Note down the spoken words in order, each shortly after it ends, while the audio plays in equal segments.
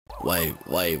Wait,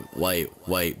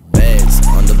 bags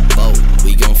on the boat,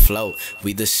 we gon' float.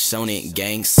 We the Shonen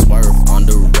gang, swerve on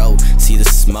the road. See the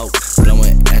smoke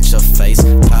blowing at your face.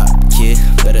 Pop, kid,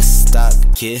 better stop,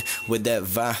 kid, with that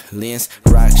violence.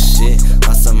 Rock shit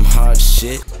on some hard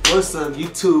shit. What's up,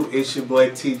 YouTube? It's your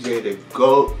boy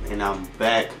TJTheGoattt, and I'm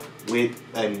back with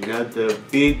another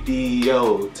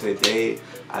video. Today,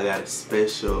 I got a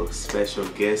special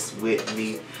guest with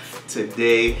me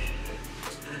today.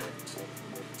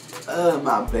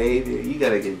 My baby, you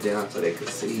gotta get down so they can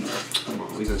see you. Come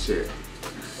on, we gonna share it.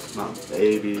 My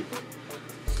baby.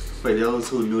 For those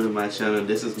who new to my channel,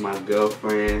 this is my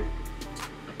girlfriend.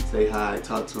 Say hi,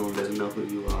 talk to them, let them know who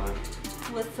you are.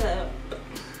 What's up?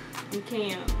 I'm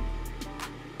Cam.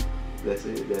 That's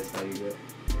it, that's how you go.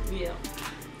 Yeah.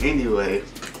 Anyway,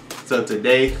 so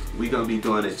today we're gonna be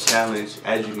doing a challenge.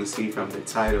 As you can see from the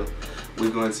title,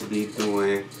 we're going to be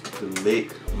doing the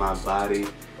Lick My Body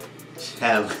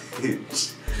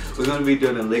challenge. We're gonna be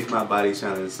doing a Lick My Body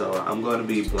challenge. So I'm gonna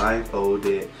be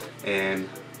blindfolded, and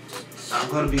I'm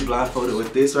gonna be blindfolded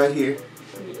with this right here.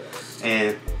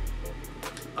 And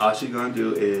all she's gonna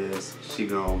do is she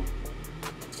gonna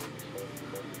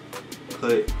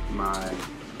put my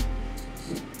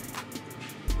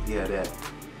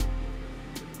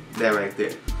that right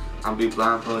there. I'm gonna be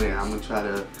blindfolded, and I'm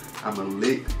gonna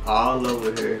lick all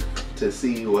over her to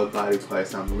see what body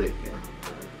parts I'm licking.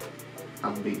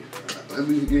 Let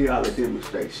me give y'all a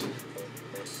demonstration.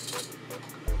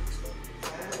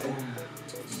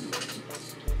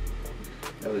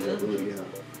 That was your booty, huh?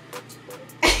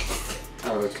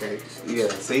 Okay, yeah,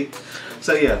 see?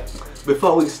 So yeah,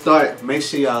 before we start, make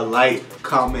sure y'all like,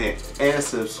 comment, and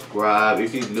subscribe.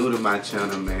 If you're new to my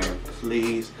channel, man,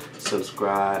 please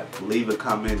subscribe. Leave a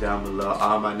comment down below.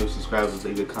 All my new subscribers,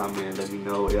 leave a comment and let me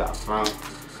know where y'all from.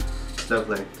 Stuff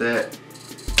like that.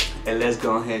 And let's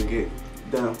go ahead and get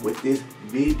done with this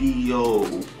video.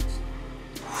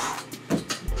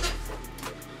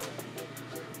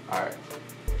 Alright.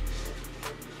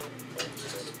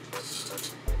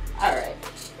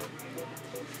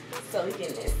 So we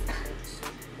getting this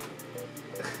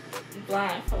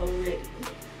blindfold ready.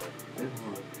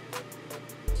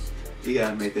 You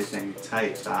gotta make this thing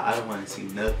tight, so I don't want to see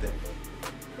nothing.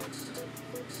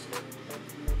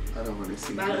 I don't want to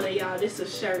see nothing. By the way, y'all, this is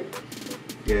a shirt.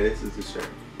 Yeah, this is a shirt.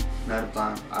 Not a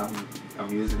blind. I'm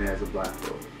using it as a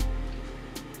blindfold.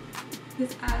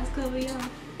 His eyes cover, y'all.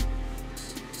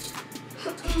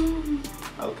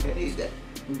 Okay, dang.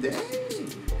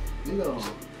 You know.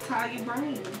 Tie your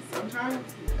brains. I'm trying to.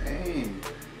 Dang.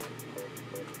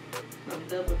 I'm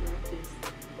double like this.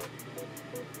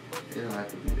 It don't have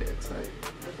to be that tight.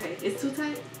 Okay, it's too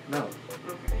tight? No.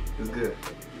 Okay. It's good.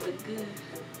 Look good.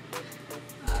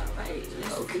 Alright,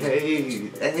 let's okay.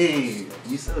 See. Hey,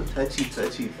 you so touchy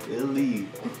feely.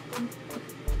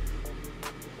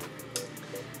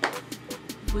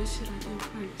 What should I do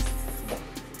first?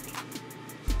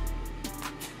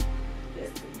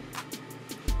 Let's see.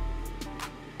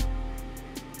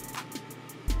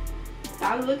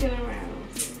 Stop looking around.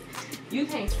 You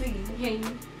can't see, can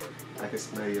you? I can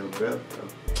smell your breath though.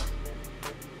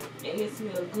 And it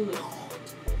smells good.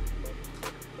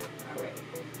 Alright.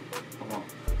 Come on.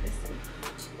 Let's see.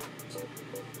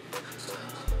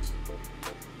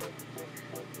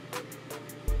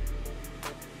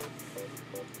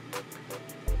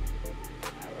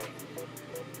 Alright.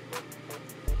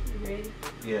 You ready?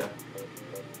 Yeah.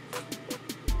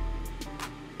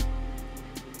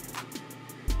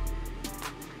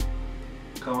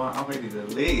 Come on, I'm ready to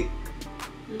lick.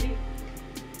 Lick.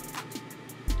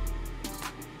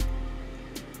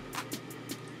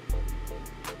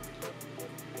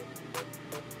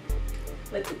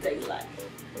 What's it taste like?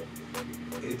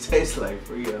 It tastes like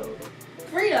Frito.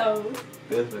 Fritos.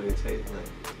 That's what it tastes like.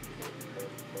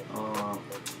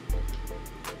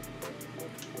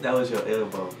 That was your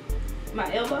elbow.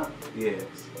 My elbow? Yes.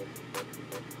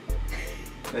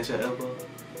 That's your elbow?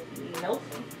 Nope.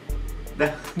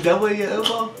 That was your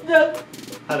elbow? Nope.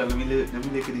 Hold on, let me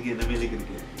lick it again.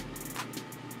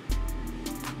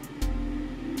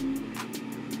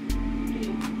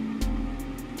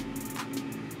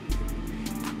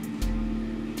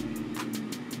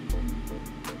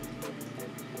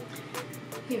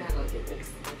 You're not gonna get this.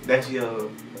 That's your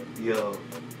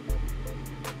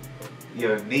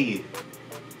knee.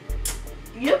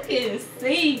 You can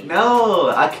see. No,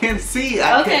 I can't see.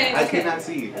 I cannot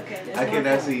see. Okay, I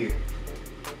cannot see.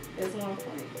 There's 1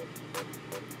 point.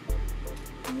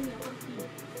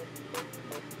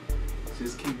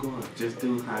 Just keep going. Just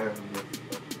do higher from me.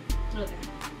 Okay.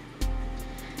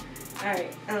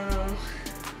 Alright,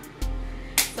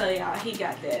 so y'all, he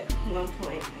got that 1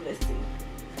 point. Let's see.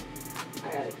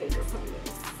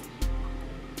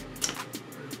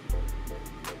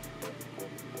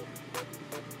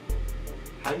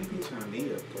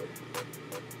 Okay.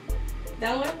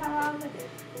 Don't worry about all of that.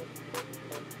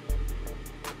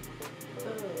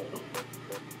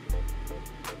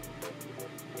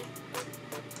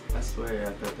 I swear I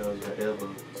thought that was your elbow.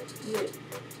 Lip.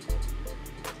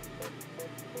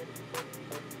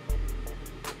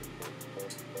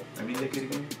 Let me lick it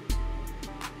again.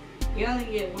 You only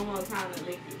get one more time to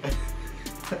lick it.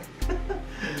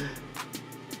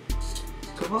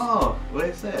 Come on. What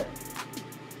is that?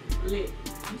 Lip.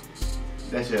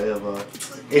 That's your elbow. That's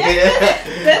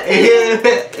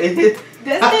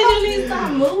because you need to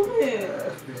stop moving.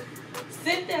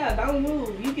 Sit there, don't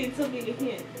move. You get too many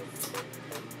hints.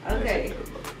 Okay.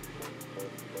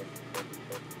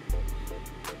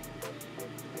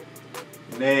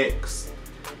 Next.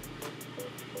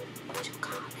 What you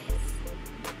call this?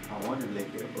 I want to lick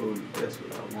that booty. That's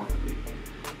what I want to lick.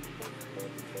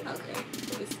 Okay.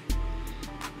 Let's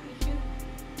see.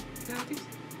 Got this?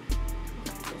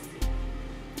 Okay, let's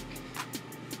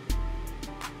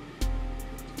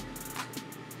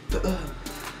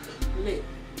see. Lip.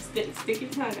 Stick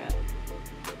your tongue out.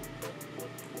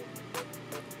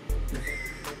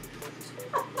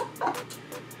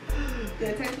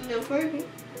 That takes a little further.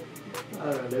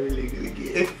 Alright, let me lick it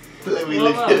again. Let me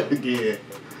lick it again.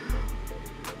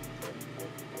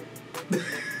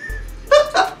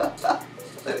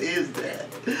 What is that?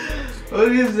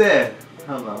 What is that?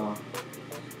 Hold on.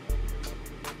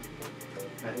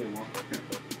 I did one.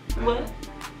 What?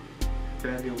 Can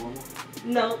I get one more?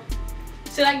 No.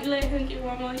 Should I let him get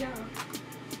one more, y'all?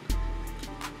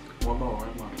 One more.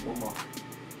 One more.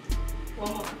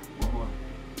 One more.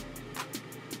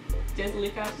 Just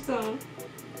lick out your tongue.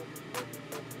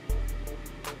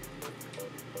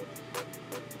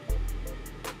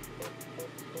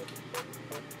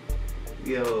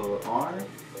 Yo, arm?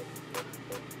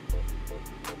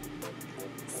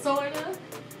 Sorta.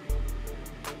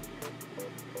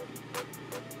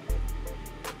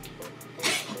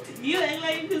 You act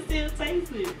like you can still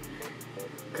taste it.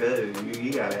 Cause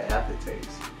you got an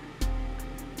aftertaste.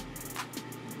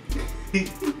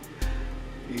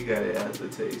 You got an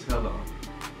aftertaste. Hold on.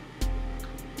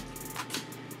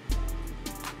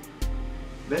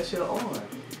 That's your arm.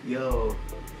 Yo,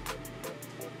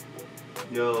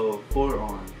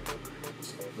 forearm.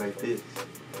 Like this.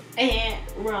 And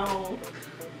wrong.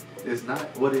 It's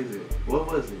not. What is it? What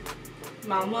was it?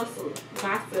 My muscle.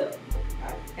 Myself.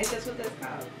 Ain't that what that's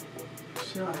called?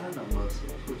 She don't have no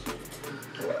muscles.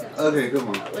 Okay, come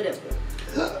on. Whatever.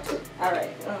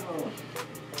 Alright. Let's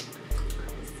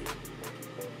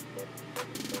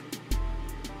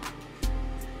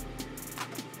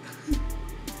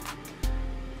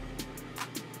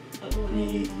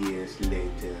see. Years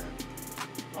later.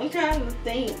 I'm trying to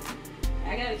think.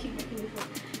 I gotta keep making this one.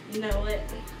 You know what?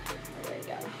 Alright,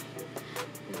 y'all.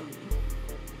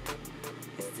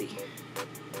 Let's see.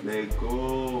 Let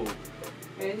go.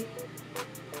 Ready?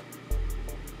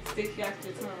 Stick out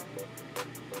your tongue.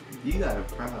 You got a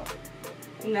problem.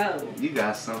 No. You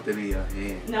got something in your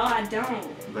hand. No, I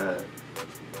don't. But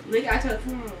Lick out your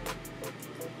tongue.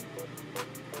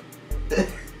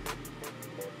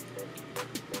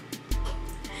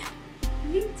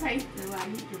 You taste it like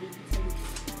you can really taste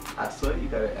it. I swear you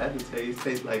got an aftertaste.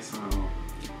 Tastes like some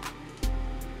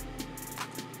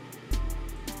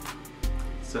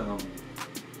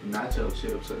nacho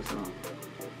chips or something.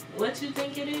 What you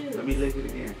think it is? Let me lick it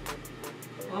again.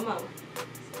 One more.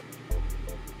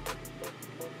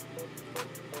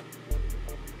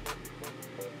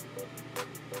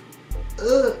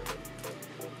 Ugh.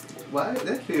 Why did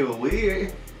that feel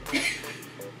weird?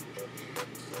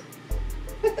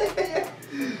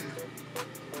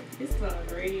 It's so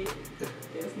red.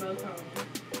 There's no tone.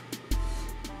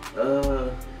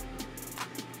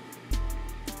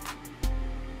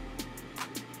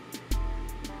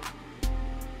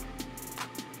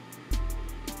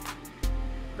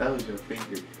 That was your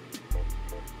finger.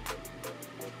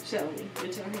 Show me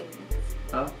with your hand.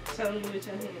 Huh? Show me with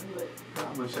your hand. Look.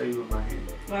 I'm gonna show you with my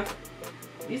hand.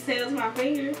 You said it was my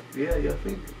finger? Yeah, your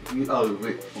finger.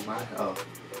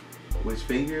 Which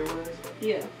finger it was?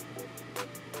 Yeah.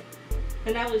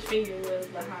 But not which finger it was,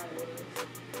 but how it was.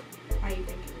 How you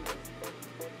think it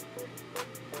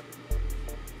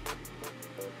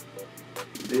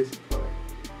was? This part.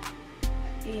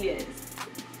 Yes.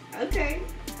 Okay.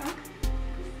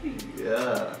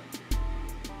 Yeah.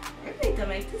 I need to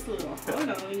make this a little hard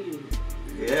on you.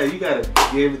 Yeah, you gotta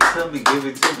give it to me. Give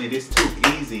it to me. It's too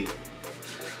easy.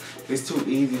 It's too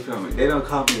easy for me. They don't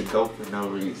call me a goat for no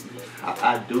reason.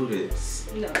 I do this.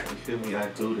 No. You feel me? I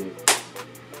do this.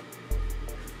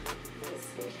 Let's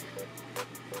see.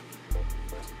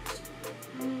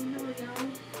 I don't know, y'all.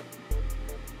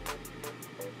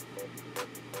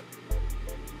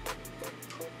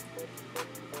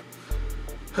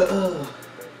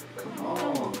 Come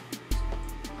on.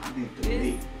 I need the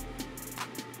meat.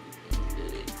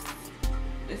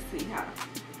 Let's see how.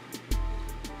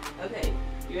 Okay,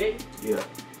 you ready? Yeah.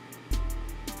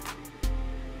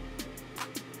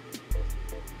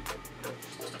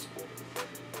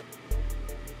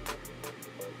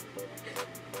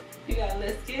 You got a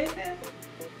little scared now?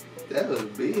 That was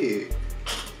big.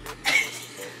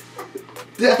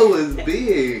 That was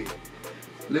big.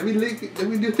 Let me lick it. Let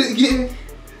me do it again.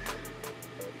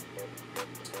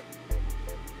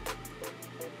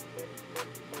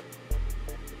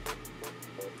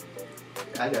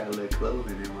 I got a little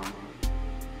clothing in my mouth.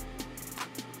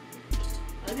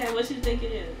 Okay, what you think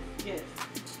it is? Yes.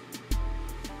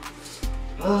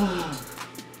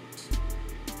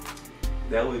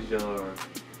 That was your...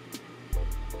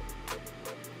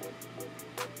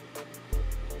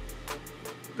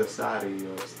 the side of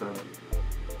your stomach.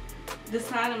 The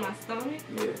side of my stomach?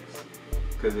 Yes.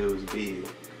 Because it was big.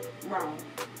 Wrong.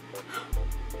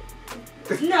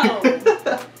 No.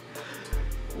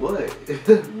 What?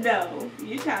 No.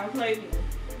 You trying to play me.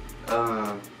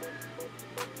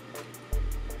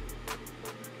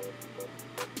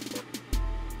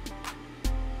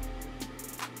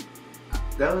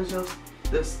 That was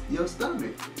your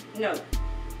stomach. No.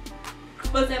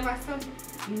 Was that my stomach?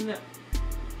 No.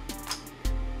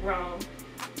 Wrong.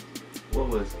 What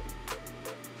was it?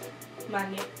 My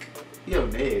neck. Your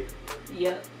neck.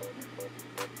 Yep.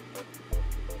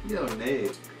 Your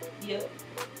neck. Yep.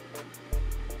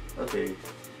 Okay.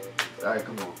 Alright,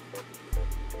 come on.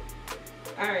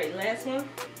 Alright, last one?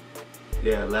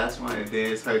 Yeah, last one and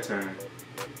then it's her turn.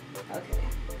 Okay.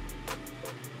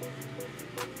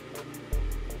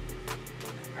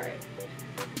 Alright.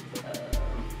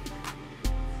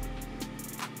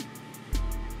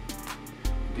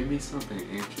 Give me something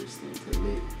interesting to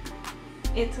lick.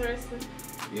 Interesting.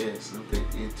 Yeah, something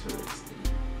interesting.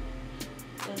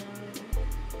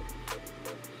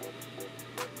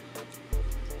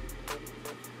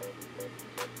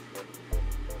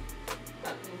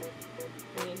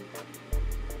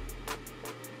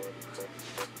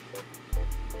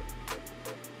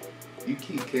 You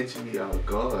keep catching me off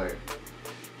guard.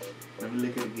 Let me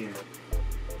lick it again.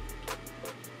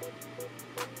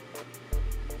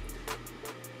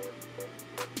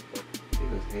 It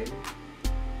was heavy.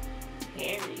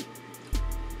 Hairy.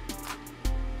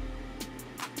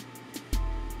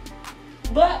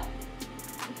 But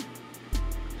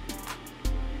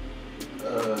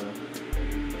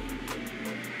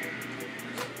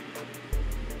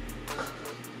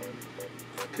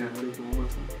can I lick it one more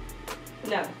time?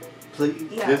 no.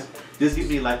 Please? No. Just give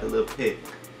me like a little peck.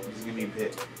 Just give me a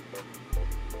peck.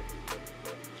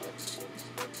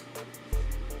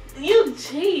 You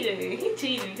cheating. He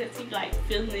cheating because he like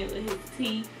feeling it with his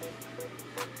teeth.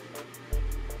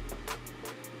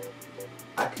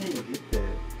 I can't get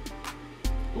that.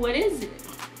 What is it?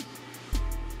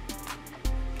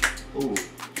 Ooh.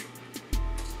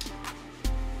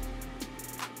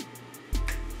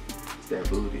 It's that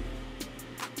booty.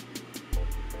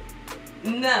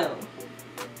 No.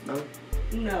 No?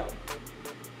 No.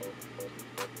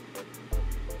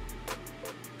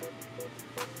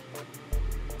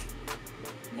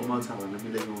 One more time. Let me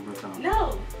lick it one more time.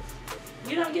 No.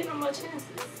 You don't get no more chances.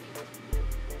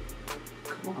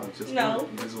 Come on, just No.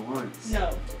 one, just once.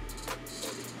 No.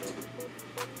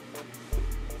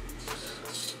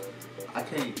 I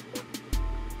can't.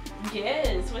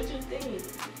 Yes. What you think?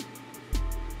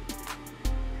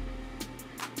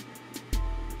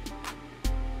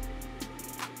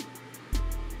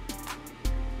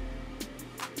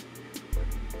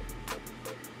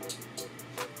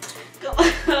 Come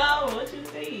on. What you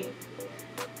think?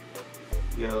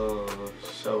 Your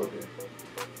shoulder.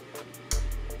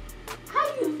 How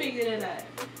you figure that out?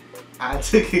 I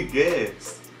took a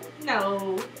guess.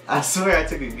 No. I swear I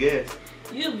took a guess.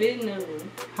 You been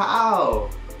known. How?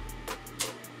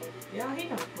 Y'all, he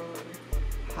no fun.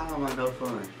 How am I no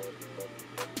fun?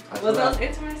 I Was swear those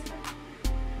interesting?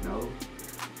 No.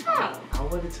 How? I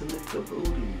wanted to lick the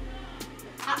booty.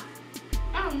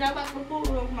 I'm not about to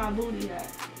pull off my booty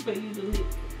out for you to lick.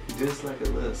 Just like a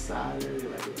little side of it,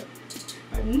 like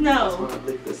that. No. I just want to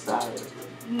lick the side of it.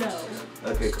 No.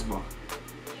 Okay, come on.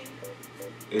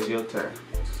 It's your turn.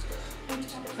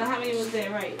 So how many was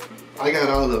that right? I got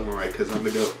all of them right because I'm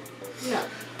a dope. No.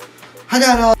 I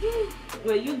got all.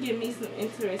 Well, you give me some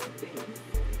interesting things.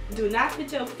 Do not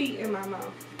put your feet in my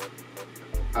mouth.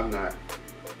 I'm not.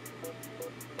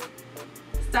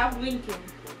 Stop winking.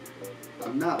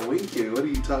 I'm not winking. What are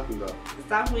you talking about?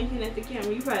 Stop winking at the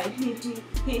camera. You probably.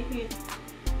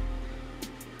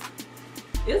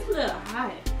 It's a little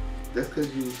hot. That's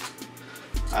because you.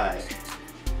 Alright.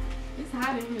 It's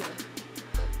hot in here.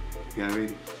 You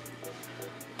ready?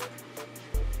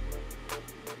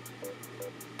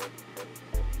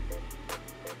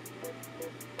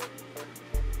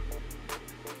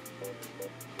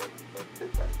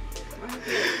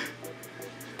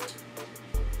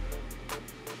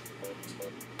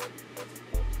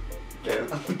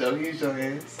 Don't use your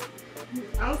hands.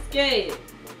 I'm scared.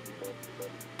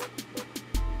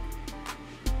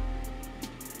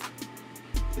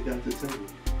 Take out the tongue.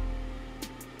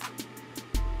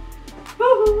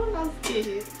 I'm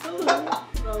scared.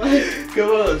 Come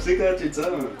on, stick out your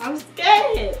tongue. I'm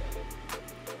scared.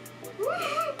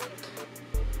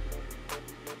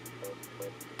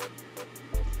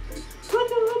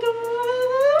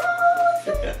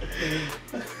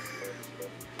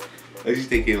 What do you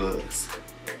think it was?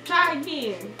 Try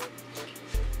again.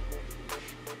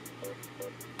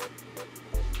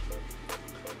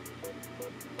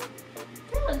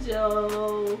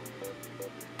 Joe.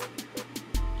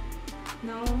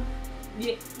 No.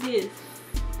 Yeah, this.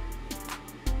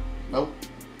 Nope.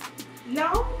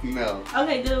 No? No.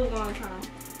 Okay, do it one more time.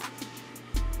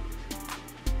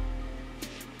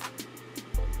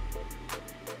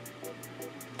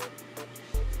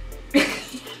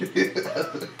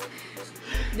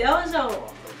 That was your.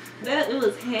 It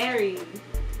was hairy.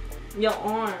 Your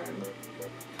arm.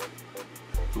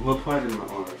 What part of my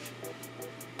arm?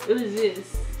 It was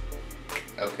this.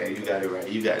 Okay, you got it right.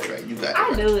 You got it right. You got it I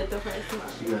right. knew it the first time.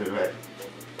 You got it right.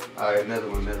 Alright, another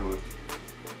one, another one.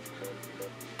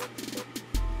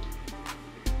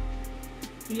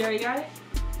 You already got it?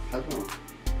 Hold on.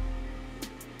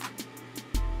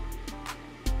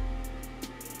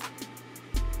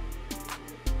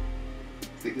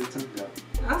 Stick your tongue out.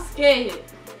 I'm scared.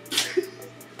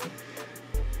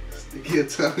 Stick your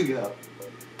tongue out.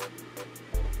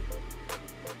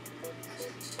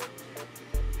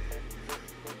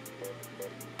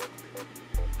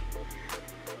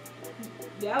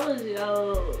 That was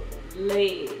your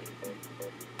leg.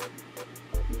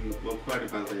 What part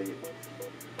of my leg?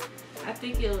 I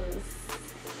think it was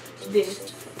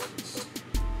this.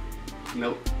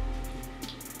 Nope.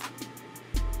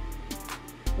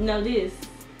 No, this.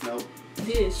 Nope.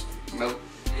 This. Nope.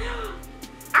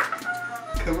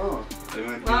 Come on.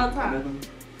 Wrong time. Another one?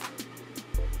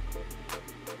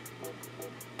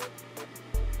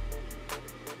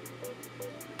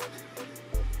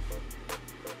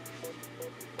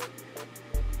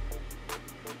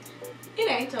 It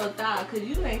ain't your thigh, cause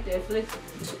you ain't that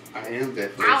flexible. I am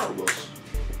that flexible.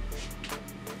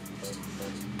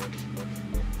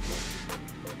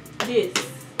 This.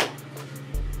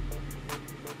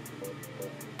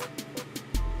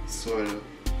 Sort of.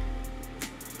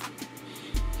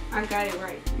 I got it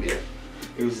right. Yeah.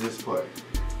 It was this part.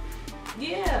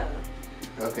 Yeah.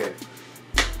 Okay.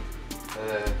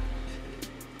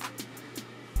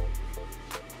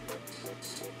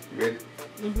 Ready?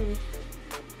 Mhm.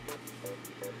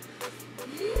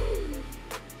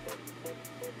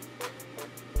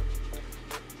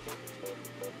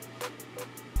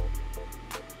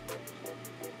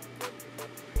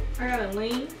 I gotta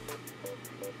lean.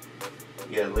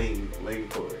 Yeah, lean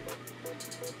forward.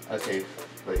 Okay,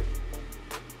 wait.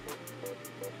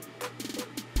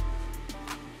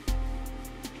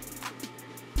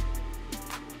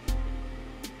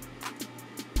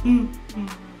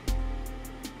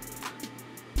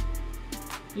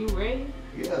 You ready?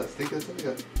 Yeah, stick your tongue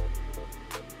out.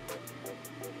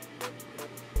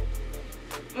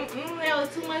 That was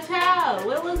too much hair.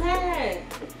 What was that?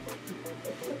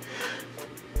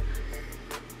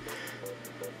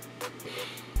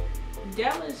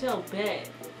 That was your back.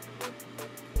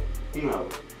 No.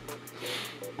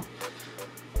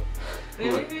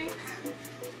 Everything?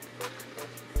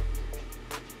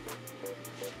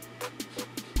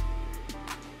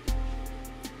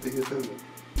 Stick your tongue out.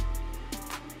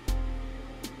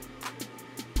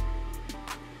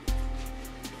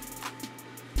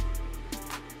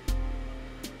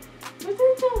 Was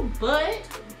it your butt?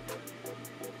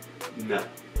 No.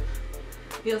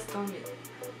 Your stomach.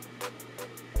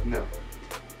 No.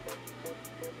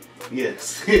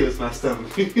 Yes, it was my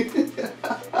stomach. It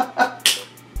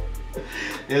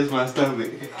was my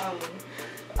stomach.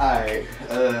 Alright,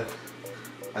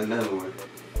 another one.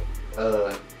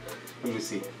 Let me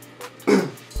see.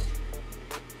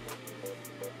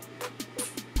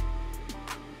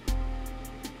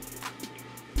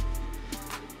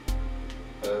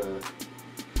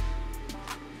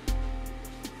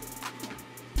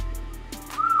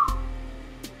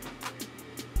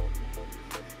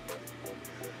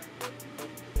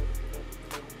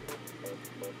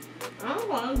 I don't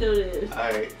want to do this.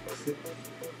 Alright.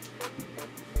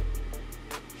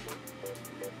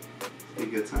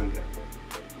 Stick your tongue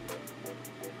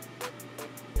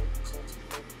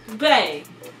out. Babe.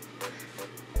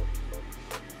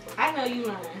 I know you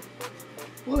lying.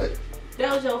 What?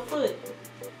 That was your foot.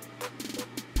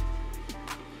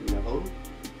 No.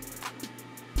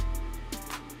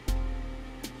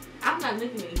 I'm not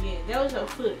looking again. That was your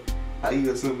foot. How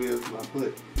you assuming it was my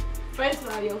foot? First of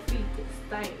all, your feet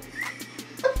stink.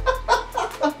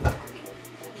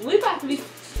 We about to be.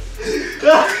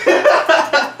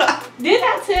 Didn't I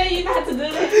tell you not to do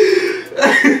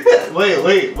that?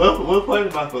 Wait. What part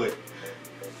of my foot?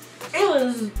 It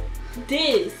was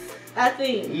this, I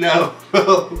think. No.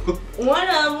 One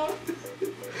of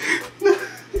them.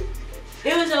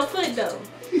 It was your foot though.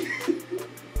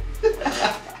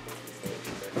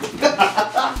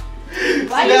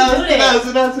 Why you do that?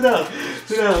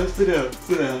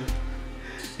 Sit down.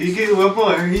 You get one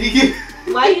more.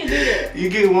 Why you do that? You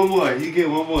get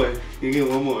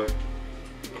one more.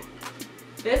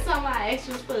 That's something I asked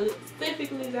you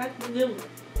specifically not to do.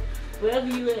 Wherever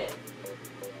you at.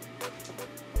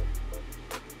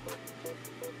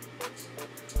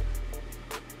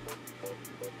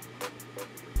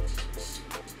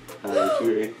 Alright, you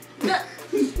ready? No.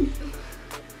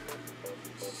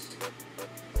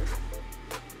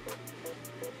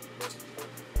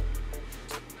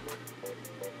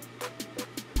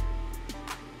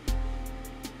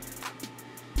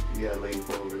 You gotta lean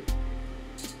forward.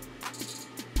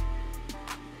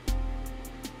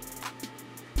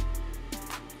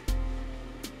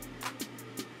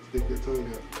 Stick your tongue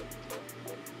out.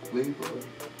 Lean forward.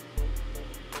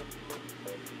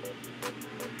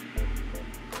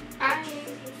 I ain't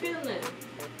feeling it.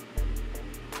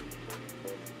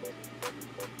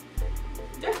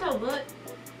 That's your butt.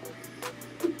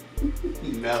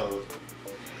 No.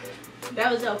 That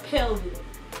was your pelvis.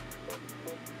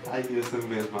 How you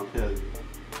assuming it's my pelvis?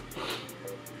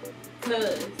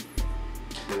 Cause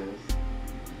Yes.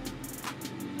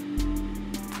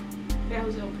 that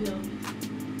was your pelvis.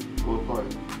 What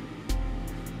part?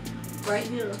 Right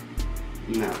here.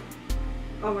 No.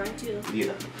 Oh, right here.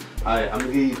 Yeah. Alright, I'm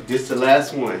gonna give you this the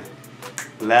last one.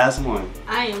 Last one.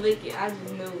 I ain't licking. I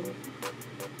just knew.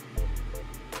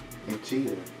 You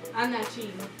cheated. I'm not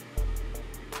cheating.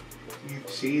 You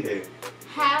cheated.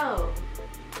 How?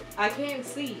 I can't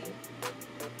see.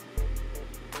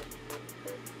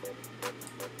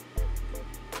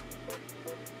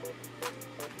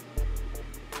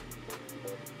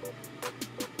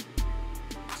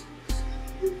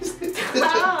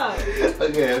 Stop.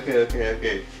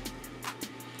 Okay.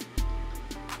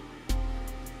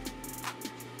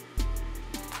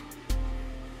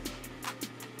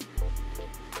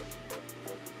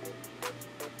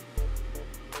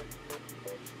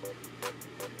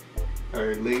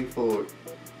 Alright, lean forward.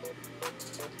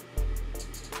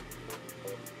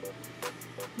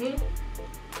 Hmm?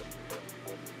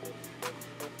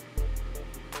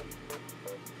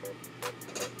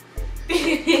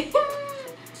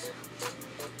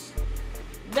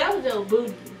 That was your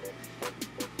booty.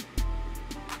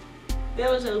 That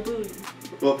was your booty.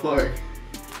 What part?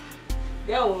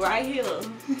 That was right here.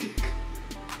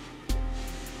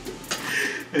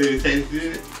 Hey, it tastes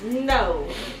good? No.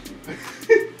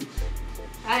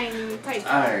 I ain't even taste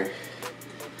it. Alright.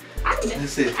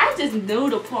 That's it. I just knew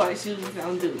the parts you was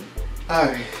gonna do.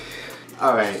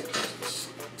 Alright.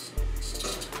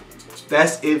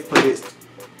 That's it for this.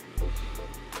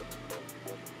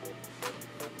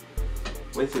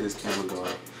 Wait till this camera go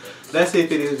off. That's it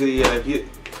for this video. If you,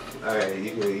 alright,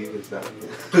 you can stop.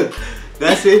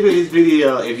 That's it for this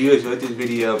video. If you enjoyed this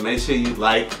video, make sure you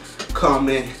like,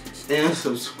 comment, and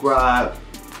subscribe.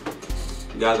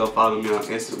 Y'all go follow me on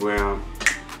Instagram.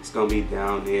 It's gonna be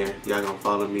down there. Y'all gonna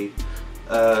follow me.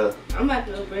 I'm about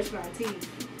to go brush my teeth.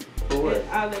 For what?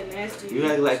 All that nasty. You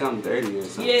act like I'm dirty or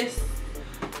something. Yes.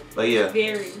 But yeah.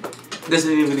 Very. That's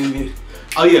it for this video.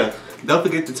 Oh yeah. Don't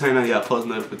forget to turn on y'all post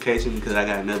notifications because I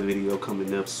got another video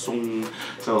coming up soon.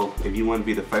 So if you want to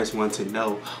be the first one to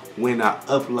know when I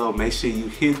upload, make sure you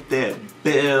hit that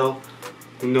bell.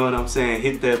 You know what I'm saying?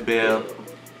 Hit that bell.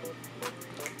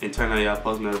 And turn on y'all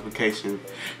post notifications.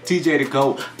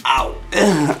 TJTheGoattt out.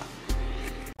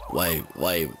 Wait,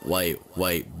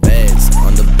 bags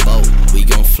on the boat, we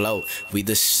gon' float. We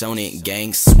the Shonit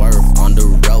gang, swerve on the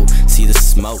road. See the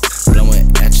smoke blowing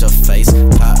at your face.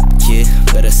 Pop, kid,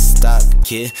 better stop,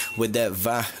 kid. With that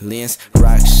violence,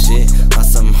 rock shit on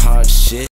some hard shit.